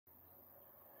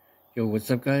Yo,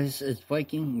 what's up guys, it's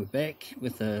Viking. We're back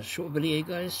with a short video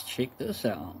guys. Check this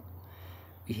out.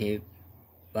 We have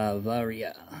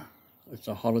Bavaria. It's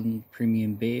a Holland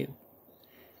premium beer.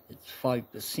 It's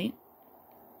 5%.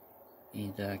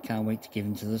 And can't wait to get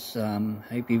into this.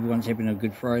 Hope everyone's having a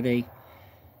good Friday.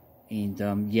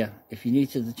 And yeah, if you're new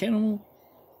to the channel,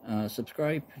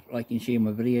 subscribe, like and share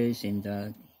my videos,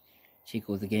 and check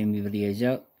all the gaming videos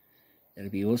out.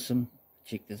 That'll be awesome.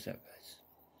 Check this out guys.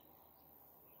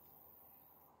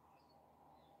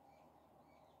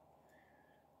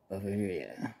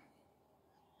 Bavaria.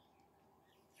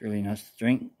 It's really nice to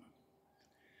drink.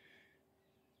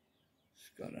 It's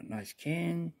got a nice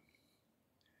can.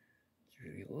 It's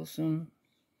really awesome.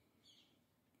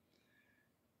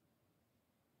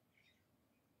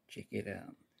 Check it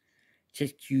out.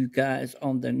 Check you guys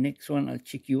on the next one. I'll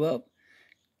check you up.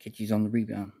 Catch you on the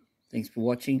rebound. Thanks for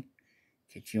watching.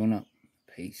 Catch you on up.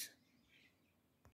 Peace.